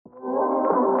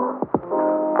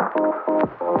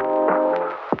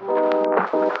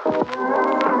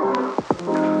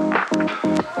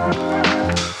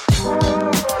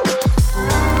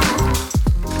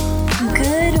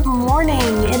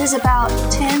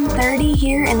10:30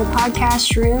 here in the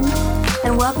podcast room,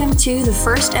 and welcome to the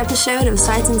first episode of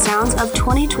Sights and Sounds of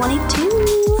 2022.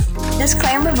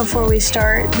 Disclaimer before we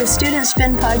start, the Student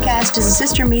Spin podcast is a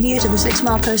sister media to the 6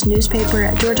 Mile Post newspaper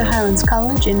at Georgia Highlands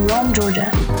College in Rome, Georgia.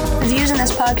 The views in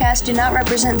this podcast do not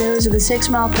represent those of the 6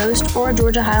 Mile Post or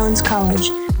Georgia Highlands College.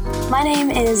 My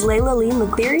name is Layla Lee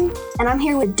McCleary, and I'm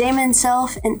here with Damon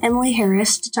Self and Emily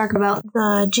Harris to talk about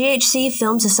the GHC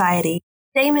Film Society.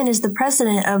 Damon is the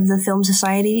president of the Film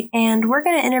Society, and we're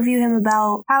going to interview him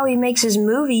about how he makes his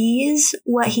movies,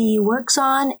 what he works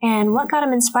on, and what got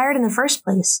him inspired in the first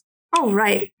place. All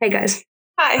right. Hey, guys.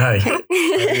 Hi.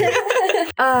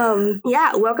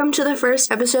 Yeah, welcome to the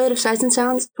first episode of Sights and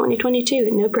Sounds 2022.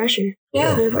 No pressure.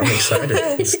 Yeah. No I'm excited.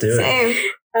 Let's do it. Same.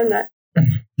 I'm not.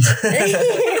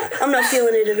 I'm not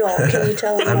feeling it at all. Can you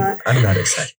tell I'm not? I'm not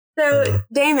excited. So,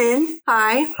 Damon,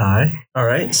 hi. Hi. All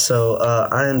right. So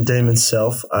I am Damon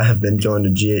Self. I have been going to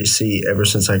GHC ever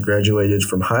since I graduated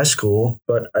from high school,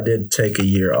 but I did take a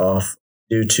year off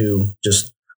due to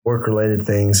just work-related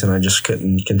things, and I just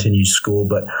couldn't continue school.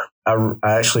 But I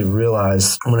actually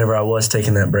realized whenever I was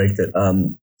taking that break that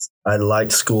I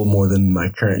liked school more than my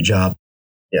current job.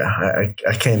 Yeah,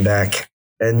 I came back,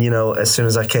 and as soon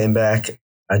as I came back,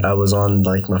 I was on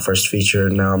like my first feature.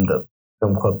 Now I'm the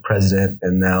film club president,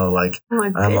 and now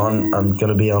I'm going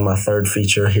to be on my third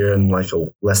feature here in like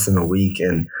less than a week,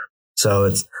 and so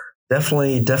it's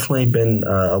definitely been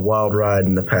a wild ride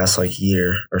in the past like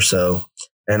year or so.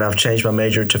 And I've changed my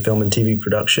major to film and TV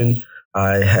production.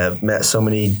 I have met so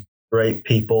many great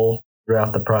people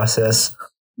throughout the process,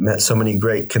 met so many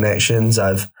great connections.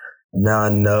 I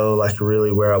know like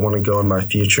really where I want to go in my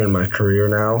future and my career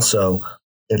now. So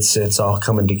it's all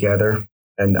coming together.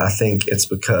 And I think it's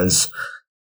because,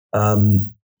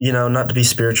 not to be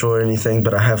spiritual or anything,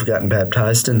 but I have gotten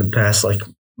baptized in the past like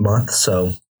month.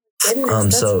 So,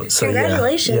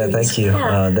 Congratulations. Yeah, thank you.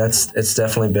 Yeah. It's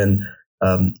definitely been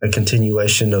a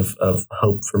continuation of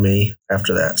hope for me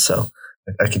after that. So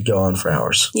I could go on for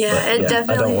hours. Yeah,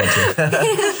 definitely. I don't want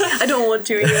to. I don't want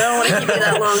to either. I don't want to keep you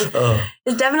that long.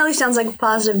 It definitely sounds like a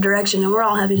positive direction, and we're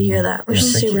all happy to hear that. We're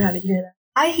super happy to hear that.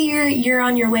 I hear you're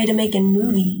on your way to making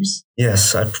movies.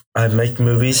 Yes, I make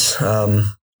movies.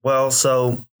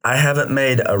 So I haven't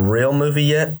made a real movie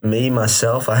yet.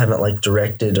 Myself, I haven't like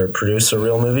directed or produced a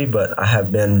real movie, but I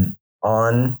have been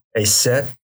on a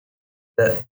set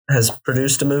that has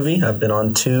produced a movie. I've been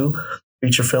on 2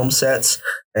 feature film sets,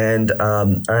 and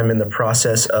I'm in the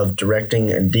process of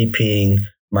directing and DPing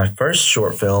my first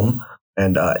short film.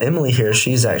 And Emily here,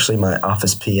 she's actually my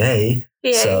office PA.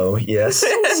 Yay. So yes,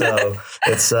 so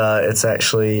it's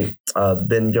actually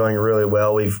been going really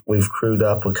well. We've crewed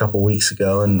up a couple weeks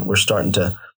ago, and we're starting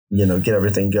to get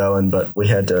everything going. But we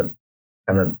had to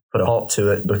kind of put a halt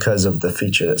to it because of the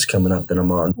feature that's coming up that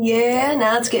I'm on. Yeah,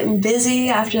 now it's getting busy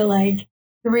after like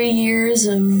 3 years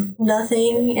of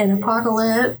nothing and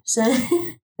apocalypse.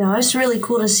 No, it's really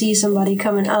cool to see somebody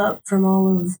coming up from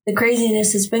all of the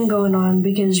craziness that's been going on,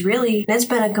 because really it's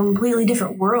been a completely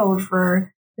different world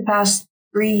for the past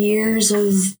 3 years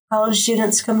of college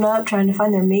students coming up, trying to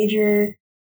find their major,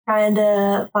 trying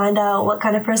to find out what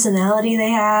kind of personality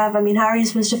they have. I mean, how are you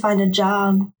supposed to find a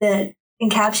job that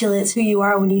encapsulates who you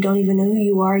are when you don't even know who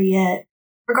you are yet?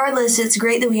 Regardless, it's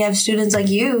great that we have students like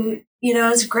you.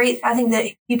 It's great. I think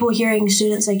that people hearing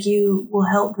students like you will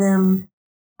help them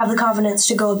have the confidence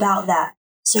to go about that.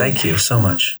 So, thank you so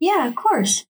much. Yeah, of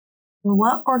course.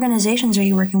 What organizations are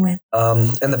you working with?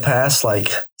 In the past,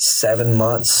 like 7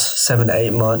 to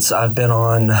 8 months, I've been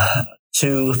on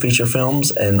 2 feature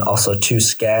films and also 2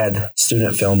 SCAD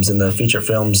student films. And the feature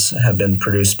films have been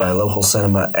produced by Local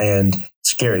Cinema and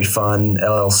Scary Fun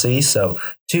LLC. So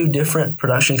 2 different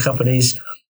production companies.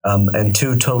 And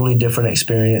 2 totally different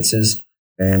experiences.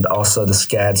 And also the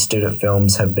SCAD student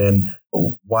films have been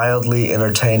wildly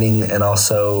entertaining and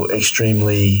also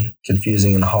extremely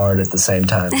confusing and hard at the same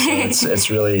time. So it's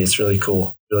really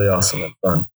cool, really awesome and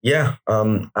fun. Yeah,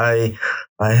 I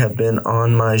have been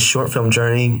on my short film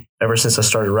journey ever since I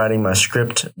started writing my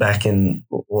script back in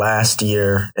last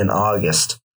year in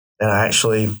August. And I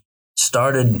actually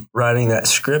started writing that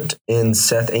script in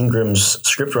Seth Ingram's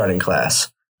script writing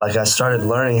class. Like I started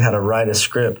learning how to write a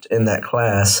script in that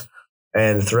class,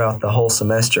 and throughout the whole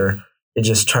semester, it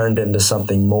just turned into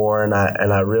something more. And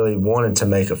I really wanted to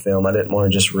make a film. I didn't want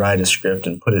to just write a script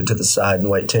and put it to the side and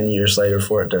wait 10 years later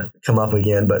for it to come up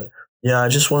again. But yeah, I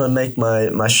just want to make my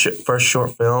first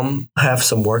short film, have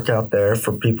some work out there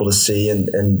for people to see,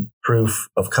 and proof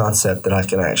of concept that I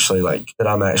can actually that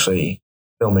I'm actually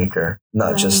a filmmaker,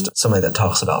 not just somebody that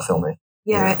talks about filming.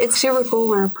 Yeah, it's super cool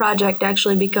when a project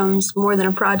actually becomes more than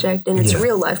a project and it's a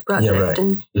real life project. Yeah, right.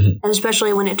 And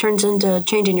especially when it turns into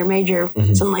changing your major.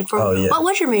 Something like, what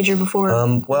was your major before?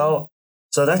 Well,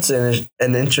 so that's an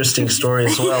interesting story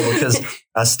as well, because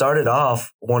I started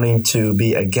off wanting to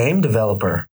be a game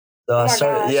developer. So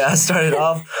I started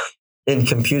off in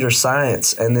computer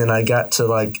science, and then I got to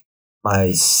like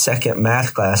my second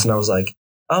math class and I was like,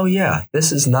 oh yeah,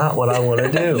 this is not what I want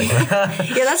to do.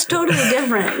 Yeah, that's totally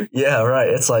different. Yeah, right.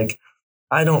 It's like,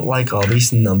 I don't like all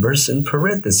these numbers in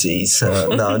parentheses.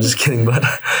 No, I'm just kidding. But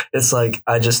it's like,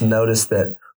 I just noticed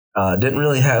that didn't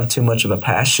really have too much of a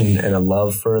passion and a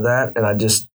love for that. And I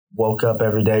just woke up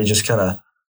every day just kind of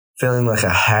feeling like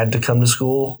I had to come to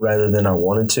school rather than I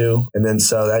wanted to. And then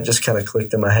so that just kind of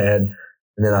clicked in my head.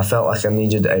 And then I felt like I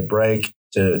needed a break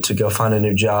to go find a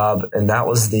new job. And that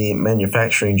was the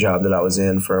manufacturing job that I was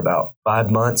in for about 5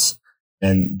 months.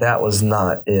 And that was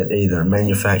not it either.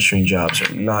 Manufacturing jobs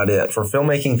are not it. For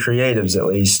filmmaking creatives, at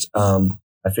least,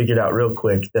 I figured out real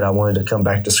quick that I wanted to come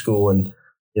back to school and,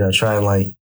 try and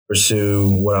like pursue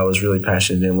what I was really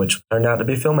passionate in, which turned out to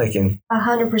be filmmaking.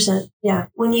 100%. Yeah.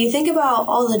 When you think about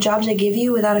all the jobs they give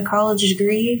you without a college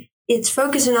degree, it's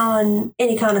focusing on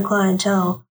any kind of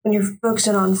clientele. When you're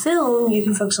focusing on film, you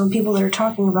can focus on people that are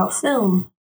talking about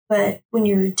film. But when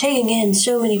you're taking in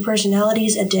so many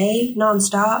personalities a day,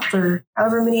 nonstop, for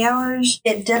however many hours,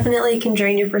 it definitely can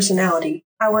drain your personality.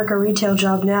 I work a retail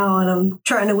job now, and I'm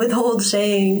trying to withhold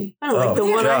saying, I don't like the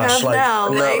one I have now.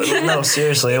 No,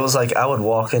 seriously. It was like I would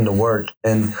walk into work,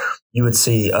 and you would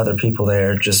see other people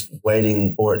there just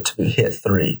waiting for it to hit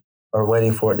 3 or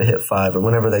waiting for it to hit 5 or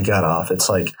whenever they got off. It's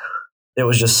like, it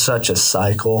was just such a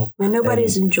cycle. And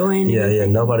nobody's enjoying it. Yeah,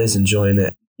 nobody's enjoying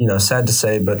it. Sad to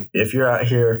say, but if you're out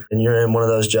here and you're in one of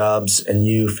those jobs and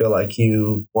you feel like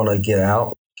you want to get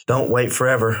out, don't wait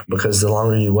forever, because the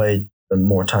longer you wait, the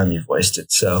more time you've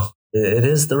wasted. So it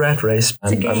is the rat race.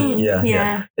 It's a game.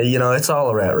 Yeah. It's all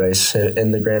a rat race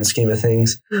in the grand scheme of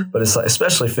things. But it's like,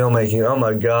 especially filmmaking. Oh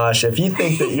my gosh, if you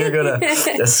think that you're going to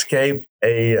escape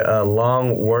a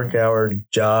long work hour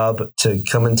job to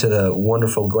come into the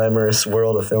wonderful, glamorous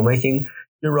world of filmmaking,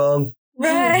 you're wrong.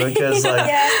 Right. Because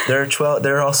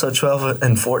there are also 12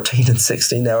 and 14 and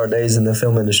 16-hour days in the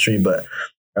film industry, but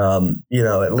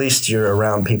at least you're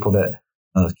around people that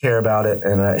care about it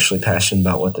and are actually passionate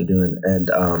about what they're doing. And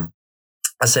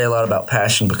I say a lot about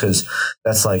passion because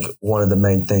that's like one of the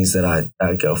main things that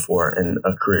I go for in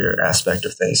a career aspect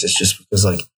of things. It's just because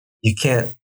like you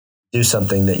can't do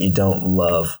something that you don't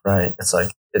love, right? It's like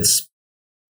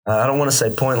I don't want to say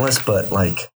pointless, but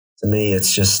like, to me,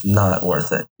 it's just not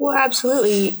worth it. Well,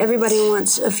 absolutely. Everybody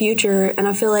wants a future. And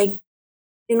I feel like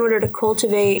in order to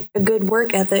cultivate a good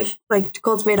work ethic, like to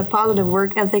cultivate a positive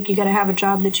work ethic, you got to have a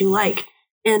job that you like.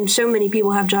 And so many people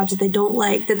have jobs that they don't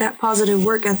like, that positive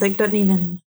work ethic doesn't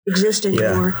even exist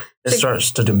anymore. Yeah. It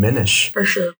starts to diminish. For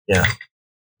sure. Yeah.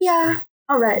 Yeah.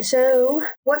 All right. So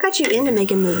what got you into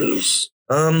making movies?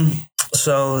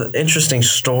 So, interesting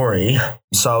story.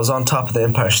 So I was on top of the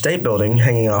Empire State Building,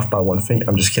 hanging off by one finger.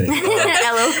 I'm just kidding.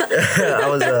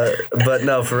 But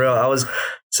no, for real.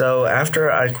 So after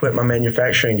I quit my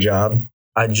manufacturing job,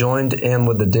 I joined in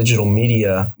with the digital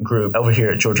media group over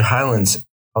here at Georgia Highlands.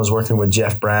 I was working with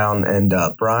Jeff Brown and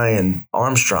Brian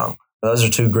Armstrong. Those are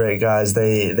two great guys.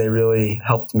 They really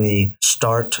helped me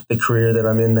start the career that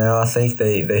I'm in now. I think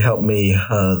they helped me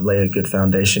lay a good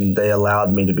foundation. They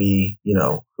allowed me to be,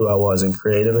 who I was in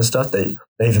creative and stuff. They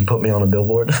even put me on a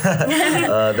billboard.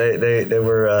 They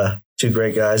were two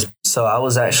great guys. So I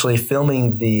was actually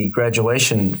filming the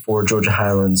graduation for Georgia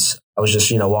Highlands. I was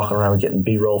just, walking around getting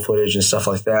B-roll footage and stuff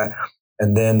like that.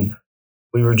 And then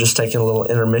we were just taking a little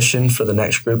intermission for the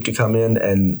next group to come in.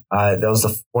 And that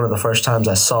was one of the first times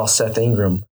I saw Seth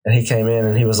Ingram. And he came in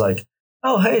and he was like,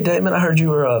 oh, hey, Damon, I heard you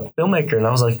were a filmmaker. And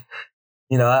I was like,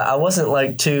 I wasn't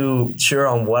like too sure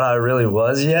on what I really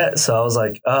was yet. So I was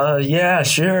like, yeah,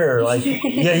 sure. Like,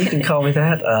 yeah, you can call me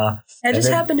that. I just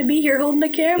happened to be here holding the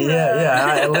camera.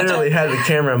 Yeah. I literally had the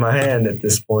camera in my hand at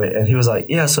this point. And he was like,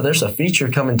 yeah, so there's a feature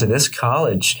coming to this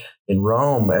college in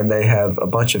Rome. And they have a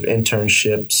bunch of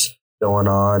internships going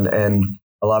on, and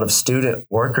a lot of student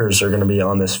workers are going to be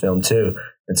on this film too.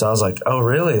 And so I was like, oh,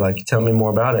 really? Like, tell me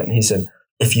more about it. And he said,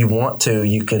 if you want to,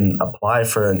 you can apply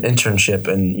for an internship,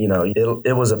 and,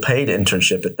 it was a paid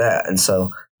internship at that. And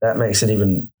so that makes it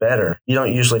even better. You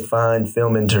don't usually find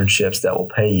film internships that will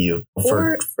pay you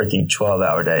for freaking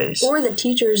 12-hour days. Or the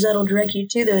teachers that'll direct you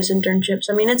to those internships.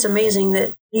 I mean, it's amazing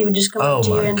that he would just come up to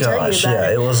you and tell you about it.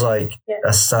 Yeah, it was like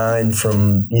a sign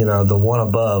from, the one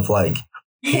above, like,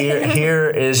 here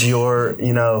is your,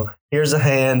 here's a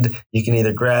hand. You can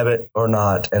either grab it or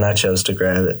not. And I chose to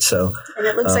grab it. So, and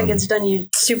it looks like it's done you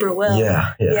super well.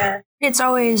 Yeah. It's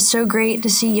always so great to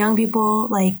see young people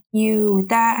like you with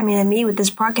that. I mean, and me with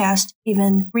this podcast,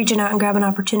 even reaching out and grabbing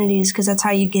opportunities, because that's how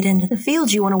you get into the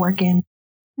fields you want to work in.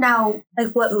 Now,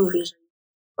 like what movies?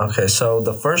 Okay, so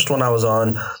the first one I was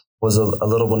on was a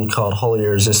little one called Wholly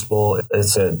Irresistible.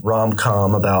 It's a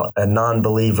rom-com about a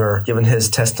non-believer giving his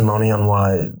testimony on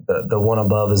why the one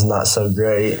above is not so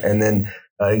great. And then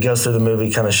it goes through the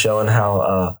movie kind of showing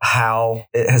how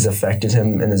it has affected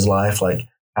him in his life, like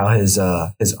how his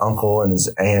uncle and his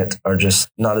aunt are just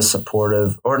not as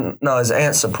supportive. Or no, his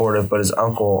aunt's supportive, but his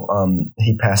uncle,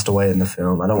 he passed away in the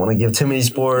film. I don't want to give too many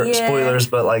spoilers,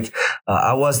 but like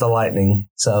I was the lightning,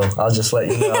 so I'll just let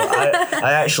you know.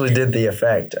 I actually did the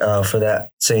effect for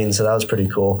that scene, so that was pretty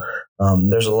cool.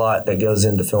 There's a lot that goes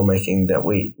into filmmaking that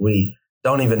we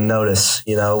don't even notice.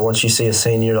 You know, once you see a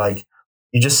scene, you're like,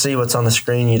 you just see what's on the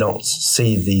screen. You don't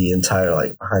see the entire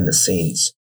like behind the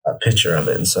scenes picture of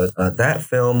it. And so that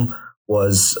film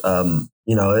was,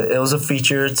 it was a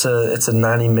feature. It's a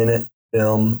 90-minute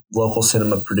film. Local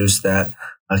Cinema produced that.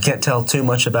 I can't tell too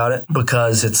much about it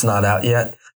because it's not out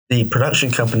yet. The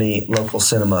production company, Local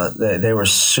Cinema, they were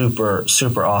super,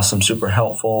 super awesome, super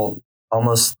helpful.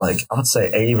 Almost like I would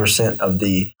say 80% of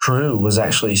the crew was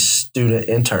actually student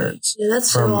interns. Yeah,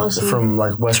 that's so awesome. From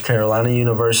like West Carolina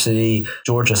University,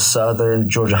 Georgia Southern,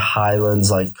 Georgia Highlands,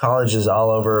 like colleges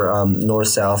all over North,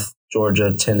 South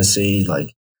Georgia, Tennessee,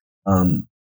 like and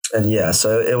yeah,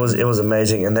 so it was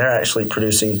amazing. And they're actually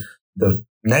producing the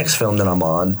next film that I'm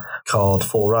on called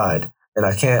Full Ride. And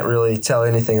I can't really tell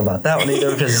anything about that one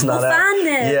either because it's not out. Find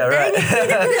it. Yeah, right.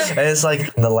 And it's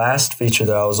like the last feature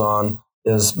that I was on. It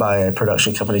was by a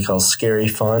production company called Scary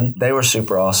Fun. They were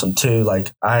super awesome too.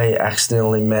 Like I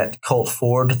accidentally met Colt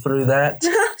Ford through that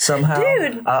somehow.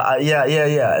 Dude.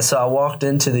 Yeah. So I walked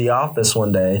into the office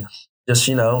one day, just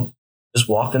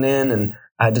walking in, and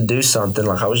I had to do something.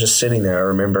 Like I was just sitting there, I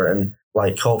remember, and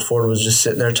like Colt Ford was just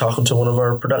sitting there talking to one of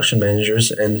our production managers.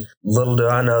 And little do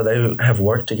I know they have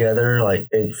worked together like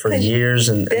for years,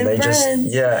 and they friends. just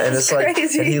and That's it's like,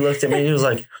 crazy. and he looked at me and he was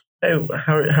like, "Hey,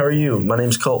 how are you? My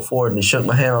name's Colt Ford." And he shook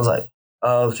my hand. I was like,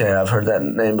 oh, okay, I've heard that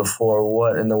name before.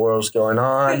 What in the world's going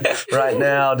on right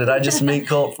now? Did I just meet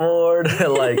Colt Ford?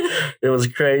 Like, it was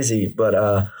crazy.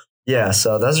 But yeah,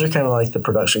 so those are kind of like the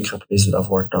production companies that I've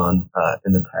worked on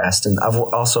in the past. And I've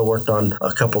also worked on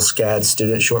a couple SCAD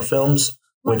student short films,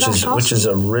 which is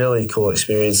a really cool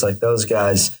experience. Like those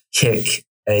guys kick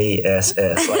ass,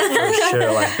 like for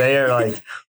sure. Like they are like,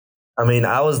 I mean,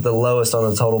 I was the lowest on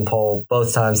the totem pole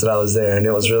both times that I was there, and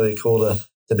it was really cool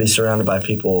to be surrounded by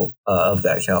people of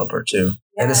that caliber too.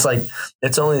 Yeah. And it's like,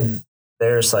 it's only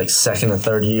there's like second and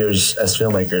third years as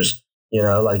filmmakers, you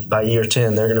know, like by year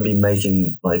 10, they're going to be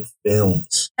making like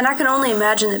films. And I can only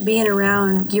imagine that being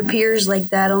around your peers like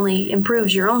that only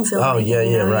improves your own filmmaking. Oh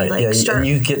yeah, right. And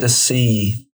you get to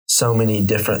see so many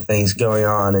different things going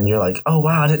on, and you're like, oh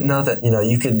wow, I didn't know that, you know,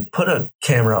 you could put a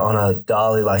camera on a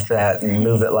dolly like that and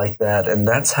move it like that, and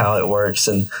that's how it works.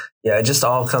 And yeah, it just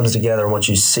all comes together once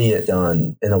you see it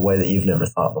done in a way that you've never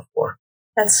thought before.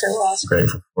 That's so awesome.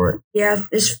 Grateful for it. Yeah,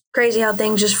 it's crazy how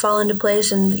things just fall into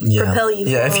place and propel you forward.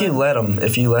 Yeah,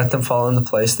 if you let them fall into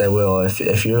place, they will.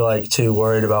 If you're like too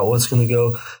worried about what's going to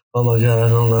go, oh my God, I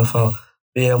don't know if I'll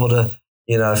be able to,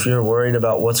 you know, if you're worried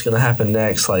about what's going to happen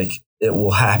next, like it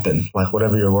will happen. Like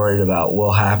whatever you're worried about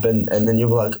will happen. And then you'll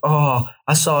be like, oh,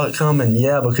 I saw it coming.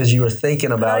 Yeah, because you were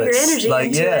thinking about it. Your energy like,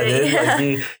 into yeah, it. dude, Yeah.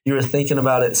 like you were thinking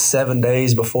about it 7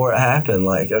 days before it happened.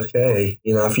 Like, okay,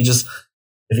 you know, if you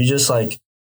just like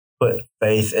put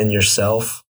faith in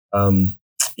yourself,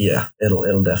 yeah,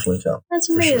 it'll definitely come. That's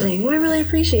amazing. Sure. We really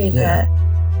appreciate that.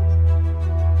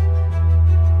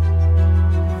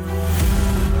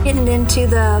 Getting into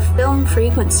the film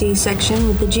frequency section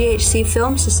with the GHC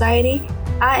Film Society,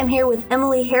 I am here with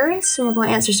Emily Harris, and we're going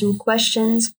to answer some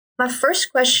questions. My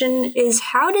first question is,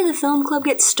 how did the film club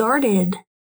get started?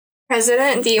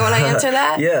 President, do you want to answer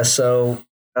that? Yeah, so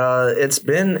it's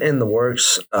been in the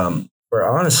works for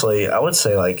honestly, I would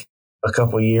say like a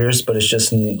couple years, but it's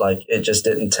just like it just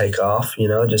didn't take off, you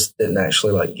know, it just didn't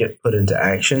actually like get put into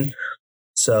action.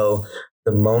 So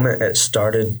the moment it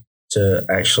started to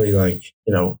actually like,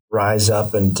 you know, rise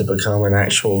up and to become an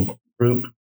actual group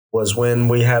was when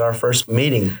we had our first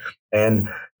meeting. And,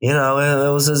 you know,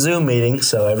 it was a Zoom meeting,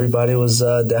 so everybody was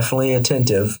definitely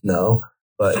attentive. No,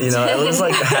 but, you know, it was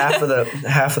like half of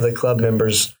the club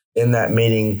members in that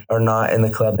meeting are not in the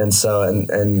club. And so,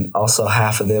 and also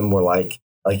half of them were like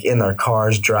in their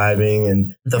cars driving.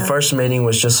 And the first meeting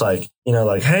was just like, you know,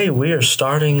 like, hey, we are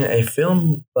starting a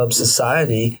film club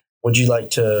society. would you like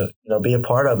to, be a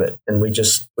part of it? And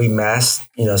we mass,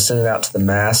 send it out to the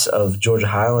mass of Georgia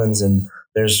Highlands. And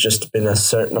there's just been a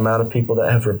certain amount of people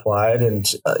that have replied and,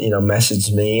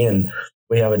 messaged me. And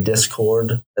we have a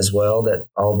Discord as well that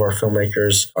all of our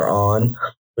filmmakers are on.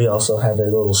 We also have a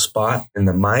little spot in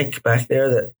the mic back there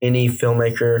that any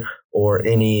filmmaker or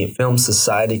any Film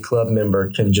Society Club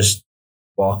member can just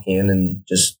walk in and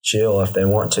just chill if they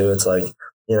want to. It's like,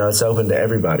 it's open to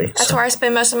everybody. That's where I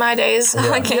spend most of my days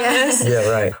on campus. Yeah,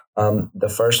 right. The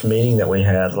first meeting that we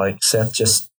had, like Seth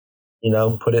just,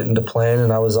 put it into plan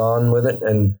and I was on with it.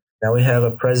 And now we have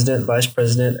a president, vice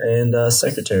president, and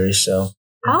secretary. So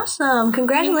awesome.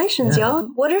 Congratulations, y'all.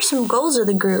 What are some goals of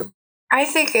the group? I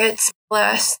think it's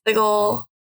less the goal,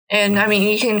 and I mean,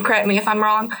 you can correct me if I'm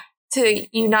wrong, to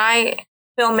unite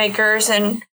filmmakers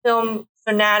and film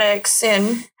fanatics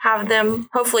and have them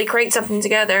hopefully create something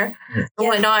together and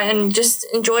whatnot, and just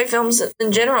enjoy films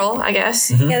in general, I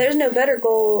guess. Mm-hmm. Yeah, there's no better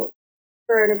goal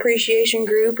for an appreciation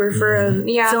group or for a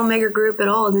filmmaker group at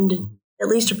all than to at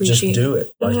least appreciate. Just do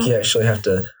it. Like you actually have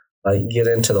to get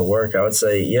into the work. I would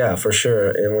say, yeah, for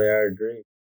sure. Emily, I agree.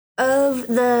 Of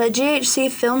the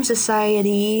GHC Film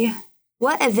Society,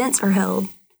 what events are held?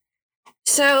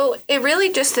 So it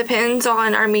really just depends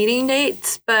on our meeting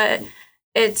dates, but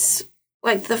it's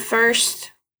like the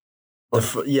first.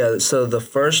 So the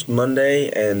first Monday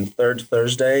and third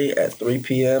Thursday at 3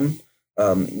 p.m.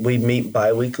 We meet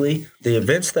bi-weekly. The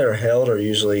events that are held are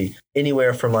usually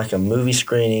anywhere from like a movie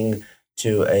screening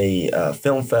to a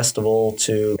film festival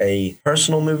to a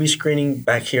personal movie screening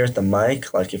back here at the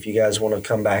mic. Like if you guys want to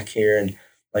come back here and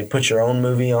like put your own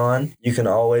movie on, you can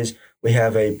always. We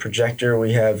have a projector.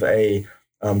 We have a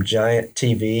giant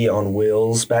TV on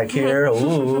wheels back here.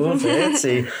 Ooh,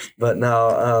 fancy. But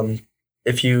now,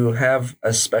 if you have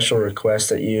a special request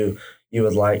that you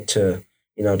would like to,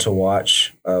 to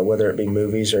watch, whether it be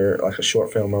movies or like a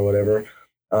short film or whatever,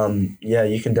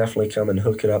 you can definitely come and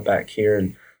hook it up back here.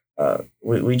 And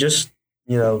we just,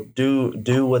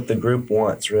 do what the group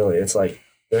wants, really. It's like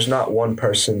there's not one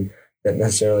person that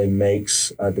necessarily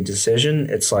makes the decision.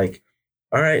 It's like,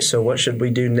 all right, so what should we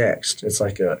do next? It's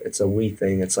like it's a we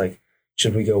thing. It's like,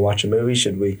 should we go watch a movie?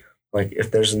 Should we, like,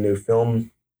 if there's a new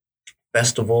film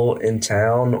festival in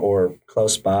town or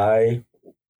close by,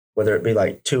 whether it be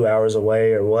like 2 hours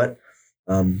away or what,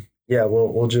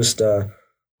 we'll just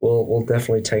we'll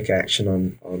definitely take action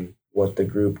on what the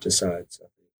group decides.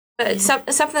 But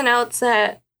something else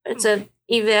that it's a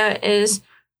event is,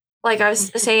 like I was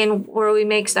saying, where we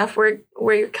make stuff,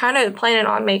 we're kind of planning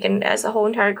on making as a whole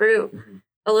entire group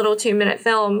a little 2-minute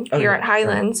film here at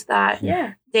Highlands that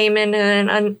Damon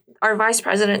and our vice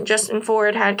president Justin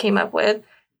Ford came up with,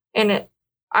 and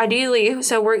ideally,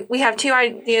 so we have two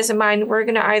ideas in mind. We're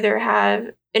gonna either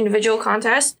have individual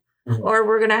contests, or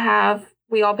we're gonna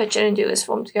we all pitch in and do this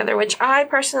film together. Which I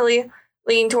personally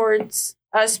lean towards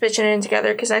us pitching in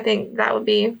together because I think that would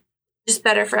be just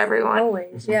better for everyone.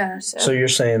 Always, yeah. So you're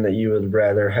saying that you would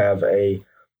rather have a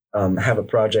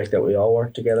project that we all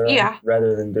work together on,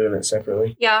 rather than doing it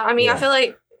separately? Yeah, I mean, I feel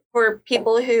like for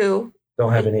people who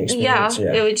don't have any experience,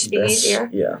 it would just be easier.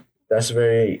 Yeah, that's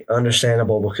very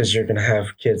understandable because you're going to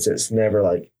have kids that's never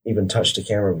like even touched a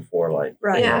camera before, like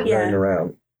running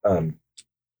around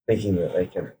thinking that they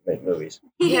can make movies.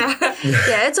 Yeah.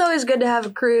 Yeah, it's always good to have a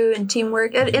crew and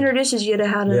teamwork. It introduces you to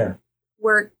how to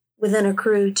work within a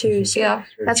crew too. So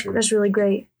that's really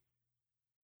great.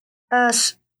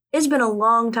 It's been a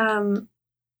long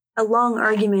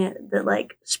argument that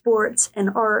like sports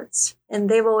and arts, and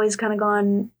they've always kind of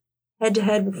gone head to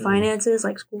head with finances,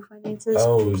 like school finances.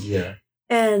 Oh yeah.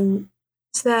 And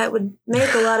so that would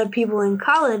make a lot of people in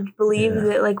college believe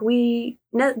that like we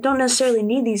don't necessarily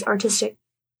need these artistic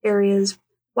areas.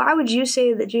 Why would you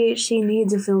say that GHC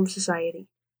needs a film society?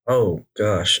 Oh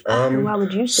gosh. Why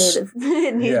would you say that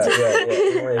it needs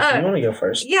You want to go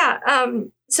first? Yeah.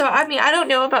 So I mean, I don't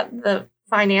know about the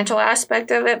financial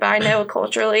aspect of it, but I know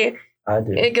culturally I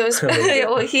do. It goes.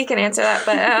 Well, he can answer that,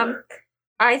 but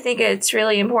I think it's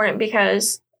really important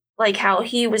because, like, how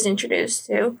he was introduced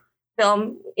to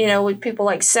film, with people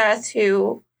like Seth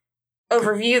who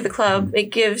overview the club,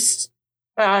 it gives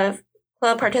club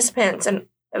participants an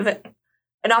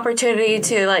opportunity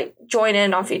to like join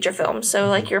in on feature films. So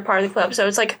like you're part of the club. So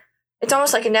it's like it's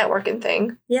almost like a networking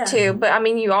thing too. But I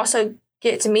mean, you also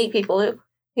get to meet people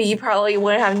who you probably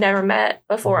would have never met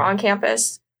before on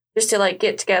campus, just to like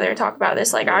get together and talk about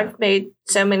this. Like I've made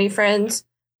so many friends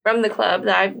from the club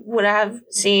that I would have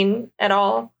seen at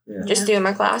all just doing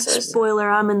my classes. Spoiler,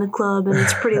 I'm in the club and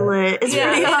it's pretty lit. It's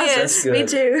pretty awesome. Me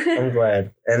too. I'm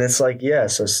glad. And it's like,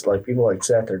 so it's like people like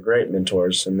Seth are great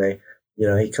mentors, and they,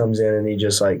 he comes in and he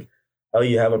just like, oh,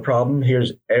 you have a problem?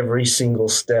 Here's every single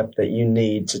step that you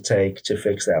need to take to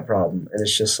fix that problem. And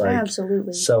it's just like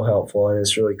Absolutely. so helpful, and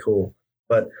it's really cool.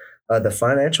 But the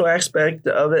financial aspect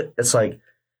of it, it's like,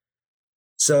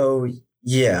 so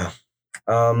yeah.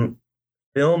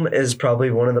 Film is probably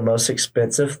one of the most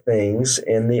expensive things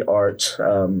in the art,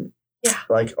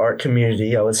 like art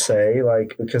community, I would say,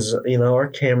 like, because, our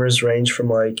cameras range from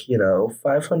like,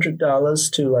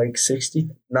 $500 to like 60,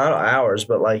 not ours,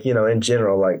 but like, in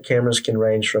general, like cameras can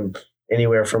range from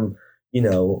anywhere from,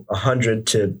 100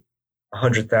 to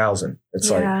 100,000.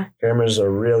 It's like cameras are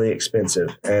really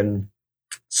expensive, and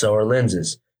so are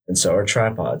lenses. And so are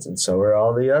tripods, and so are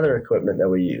all the other equipment that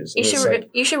we use. You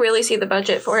should really see the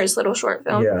budget for his little short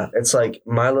film. Yeah, it's like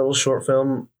my little short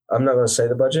film. I'm not going to say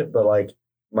the budget, but like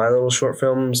my little short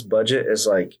film's budget is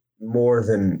like more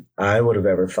than I would have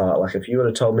ever thought. Like if you would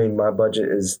have told me my budget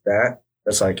is that,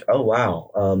 it's like, oh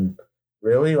wow,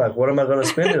 really? Like what am I going to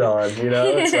spend it on?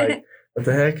 It's like what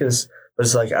the heck is? But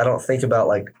it's like I don't think about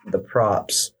like the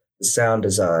props, the sound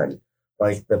design,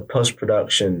 like the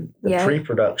post-production, the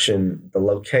pre-production, the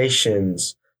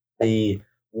locations, the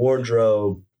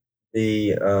wardrobe,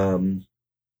 the,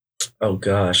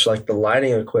 like the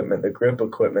lighting equipment, the grip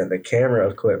equipment, the camera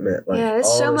equipment. Like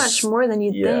it's so much more than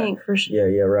you'd think. For sure.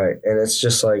 Yeah, right. And it's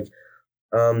just like,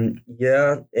 in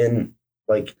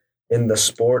like in the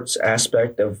sports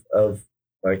aspect of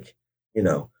like,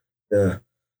 the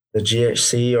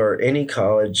GHC or any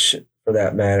college for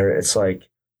that matter, it's like,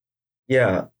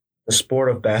 the sport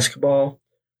of basketball,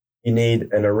 you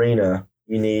need an arena,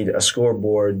 you need a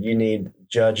scoreboard, you need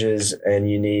judges, and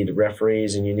you need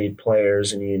referees, and you need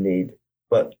players, and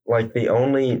but like the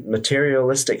only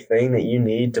materialistic thing that you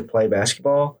need to play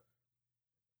basketball.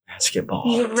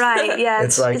 Right, yeah.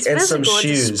 It's like, and some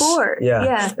shoes. It's a sport.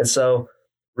 Yeah. And so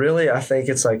really, I think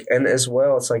it's like, and as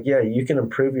well, it's like, you can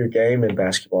improve your game in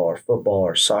basketball or football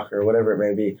or soccer or whatever it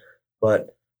may be,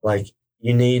 but like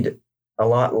you need a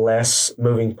lot less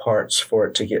moving parts for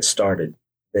it to get started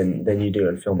than you do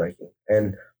in filmmaking.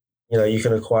 And, you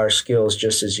can acquire skills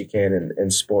just as you can in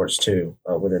sports too,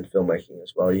 within filmmaking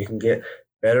as well. You can get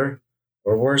better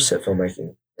or worse at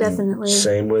filmmaking. Definitely.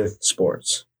 Same with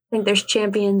sports. I think there's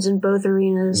champions in both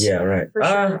arenas. Yeah, right. For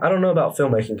sure. I don't know about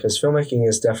filmmaking, because filmmaking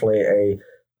is definitely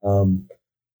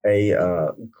a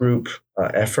group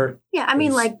effort. Yeah, I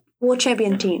mean, like, we'll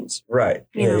champion teams. Right.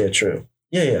 Yeah, true.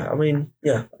 Yeah. I mean,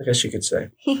 I guess you could say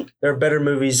there are better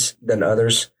movies than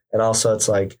others, and also it's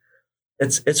like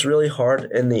it's really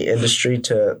hard in the industry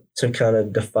to kind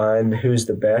of define who's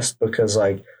the best, because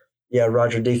like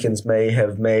Roger Deakins may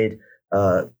have made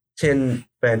 10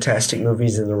 fantastic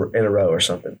movies in a row or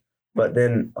something, but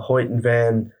then Hoyt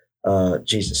Van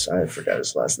Jesus, I forgot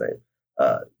his last name.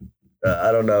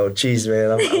 I don't know. Jeez,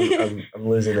 man, I'm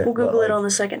losing it. We'll Google it on the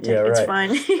second take. It's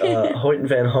fine. Hoyt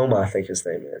Van Homme, I think his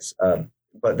name is.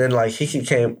 But then, like, he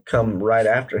can come right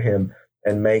after him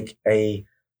and make a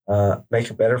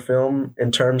better film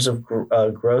in terms of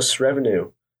gross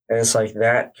revenue, and it's like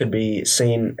that could be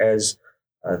seen as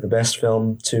the best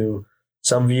film to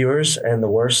some viewers and the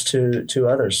worst to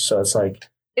others. So it's like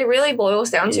it really boils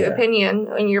down to opinion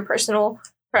and your personal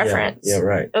preference. Yeah,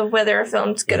 right. Of whether a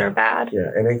film's good or bad.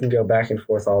 Yeah, and it can go back and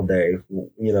forth all day.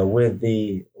 With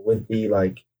the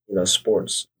like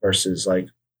sports versus like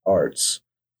arts.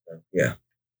 So, yeah.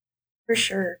 For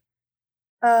sure.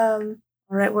 All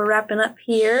right, we're wrapping up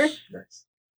here. Nice.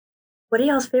 What are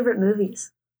y'all's favorite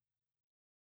movies?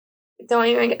 Don't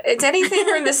even. It's anything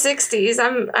from the 60s.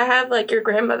 I have like your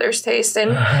grandmother's taste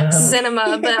in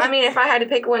cinema, but I mean, if I had to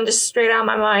pick one just straight out of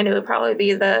my mind, it would probably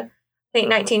be I think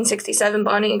 1967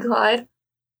 Bonnie and Clyde.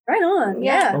 Right on.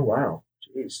 Yeah. Oh wow.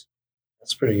 Jeez.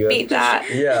 That's pretty good. Beat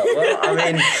that. Yeah, well,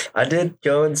 I mean, I did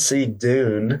go and see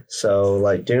Dune, so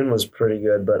like Dune was pretty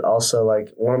good, but also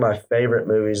like one of my favorite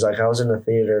movies, like I was in the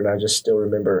theater and I just still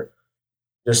remember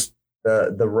just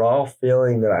the raw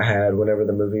feeling that I had whenever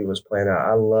the movie was playing out.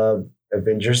 I loved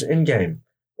Avengers Endgame.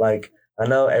 Like I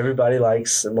know everybody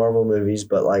likes the Marvel movies,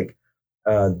 but like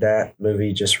that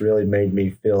movie just really made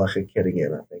me feel like a kid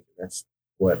again. I think that's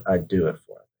what I do it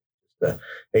for. To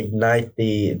ignite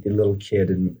the little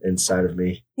kid inside of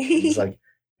me. It's like,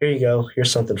 here you go.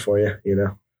 Here's something for you,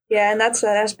 Yeah, and that's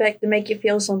that aspect to make you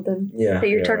feel something that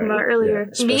you're talking about earlier.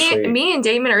 Yeah, me and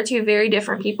Damon are two very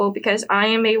different people because I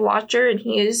am a watcher and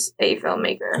he is a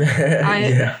filmmaker.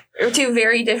 We're two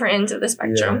very different ends of the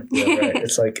spectrum. Yeah, right.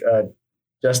 It's like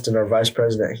Justin, our vice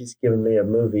president, he's given me a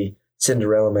movie,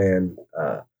 Cinderella Man,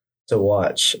 to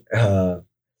watch.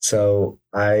 So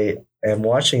I am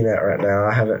watching that right now.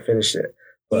 I haven't finished it,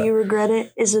 Do you regret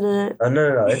it? Is it a...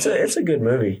 No. It's a good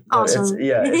movie. Awesome.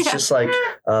 It's just like,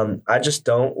 I just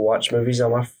don't watch movies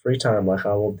on my free time. Like,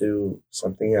 I will do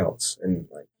something else. And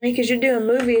like, because you're doing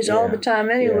movies all the time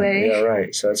anyway. Yeah,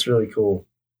 right. So it's really cool.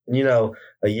 And,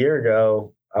 a year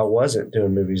ago, I wasn't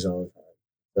doing movies all the time.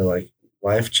 So, like,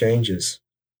 life changes.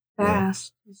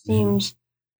 Fast. It seems.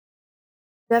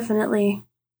 Definitely.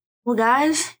 Well,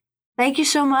 guys, thank you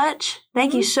so much.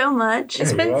 Thank you so much.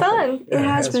 It's been fun. It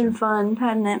has been fun,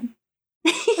 hasn't it?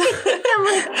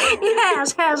 It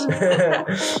has, hasn't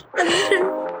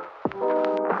it?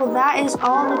 Well, that is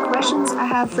all the questions I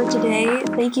have for today.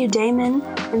 Thank you, Damon,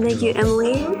 and thank you,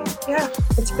 Emily. Yeah.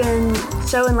 It's been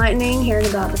so enlightening hearing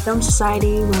about the Film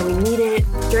Society, where we meet it,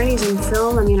 journeys in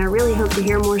film. I really hope to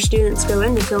hear more students go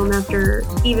into film after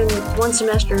even one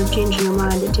semester of changing your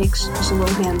mind. It takes just a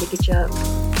little hand to get you up.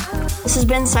 This has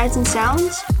been Sights and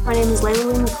Sounds. My name is Layla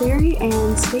Lou McCleary,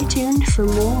 and stay tuned for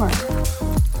more.